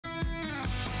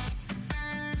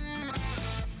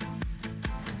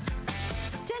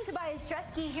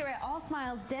Stresky here at All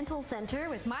Smiles Dental Center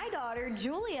with my daughter,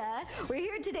 Julia. We're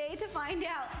here today to find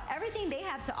out everything they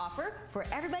have to offer for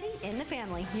everybody in the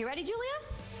family. You ready, Julia?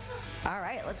 All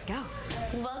right, let's go.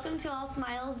 Welcome to All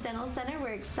Smiles Dental Center.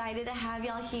 We're excited to have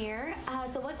y'all here.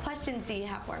 So what questions do you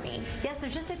have for me? Yes,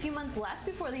 there's just a few months left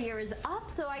before the year is up,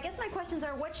 so I guess my questions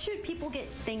are, what should people get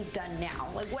things done now?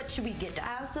 Like, what should we get done?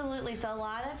 Absolutely. So a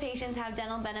lot of patients have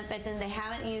dental benefits and they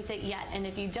haven't used it yet. And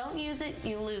if you don't use it,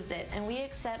 you lose it. And we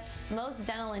accept most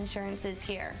dental insurances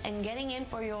here. And getting in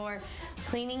for your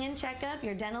cleaning and checkup,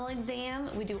 your dental exam,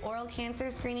 we do oral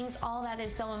cancer screenings, all that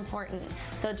is so important.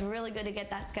 So it's really good to get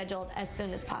that scheduled as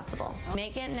soon as possible.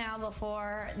 Make it now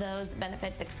before those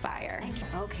benefits expire.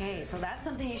 Okay, so that's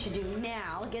something you should do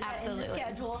now. Get that in the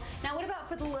schedule. Now, what about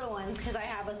for the little ones? Because I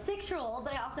have a 6-year-old,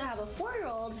 but I also have a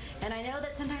 4-year-old, and I know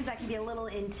that sometimes that can be a little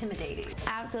intimidating.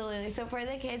 Absolutely. So for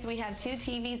the kids, we have 2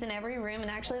 TVs in every room, and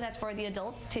actually that's for the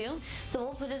adults too. So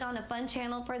we'll put it on a fun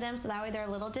channel for them, so that way they're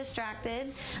a little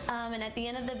distracted. And at the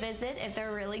end of the visit, if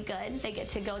they're really good, they get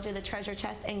to go to the treasure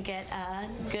chest and get a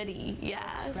goodie.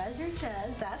 Yeah. Treasure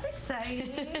chest. That's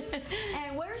exciting.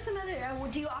 And what are some other,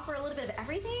 do you offer a little bit of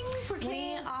everything for kids?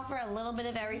 We offer a little bit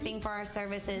of everything for our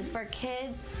services. For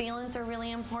kids, sealants are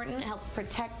really important. It helps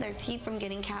protect their teeth from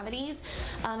getting cavities.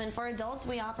 And for adults,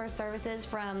 we offer services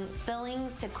from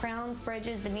fillings to crowns,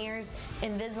 bridges, veneers,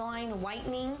 Invisalign,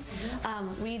 whitening.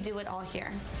 We do it all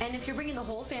here. And if you're bringing the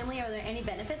whole family, are there any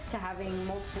benefits to having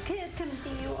multiple kids come and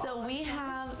see you? So we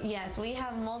have, yes, we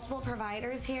have multiple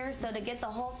providers here. So to get the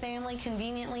whole family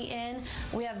conveniently in,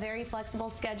 we have very flexible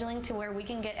scheduling to where we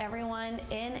can get everyone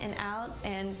in and out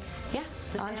and yeah,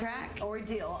 on track.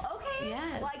 Ordeal. Okay.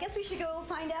 Yes. Well, I guess we should go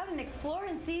find out and explore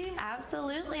and see.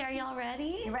 Absolutely. Are y'all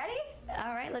ready? You ready?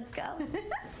 All right, let's go.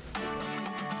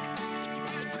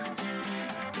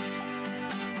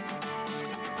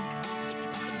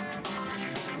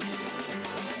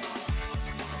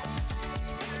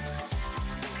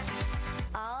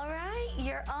 All right,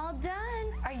 you're all done.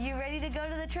 Are you ready to go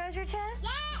to the treasure chest?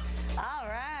 Yes! All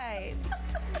right.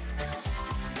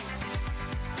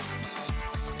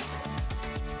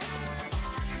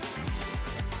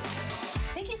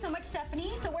 Thank you so much,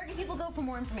 Stephanie. So where can people go for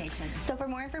more information? So for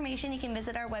more information, you can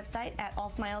visit our website at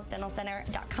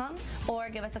allsmilesdentalcenter.com or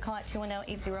give us a call at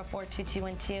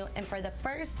 210-804-2212. And for the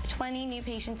first 20 new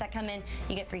patients that come in,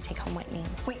 you get free take-home whitening.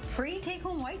 Wait, free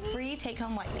take-home whitening? Free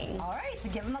take-home whitening. All right, so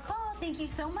give them a call. Thank you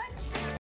so much.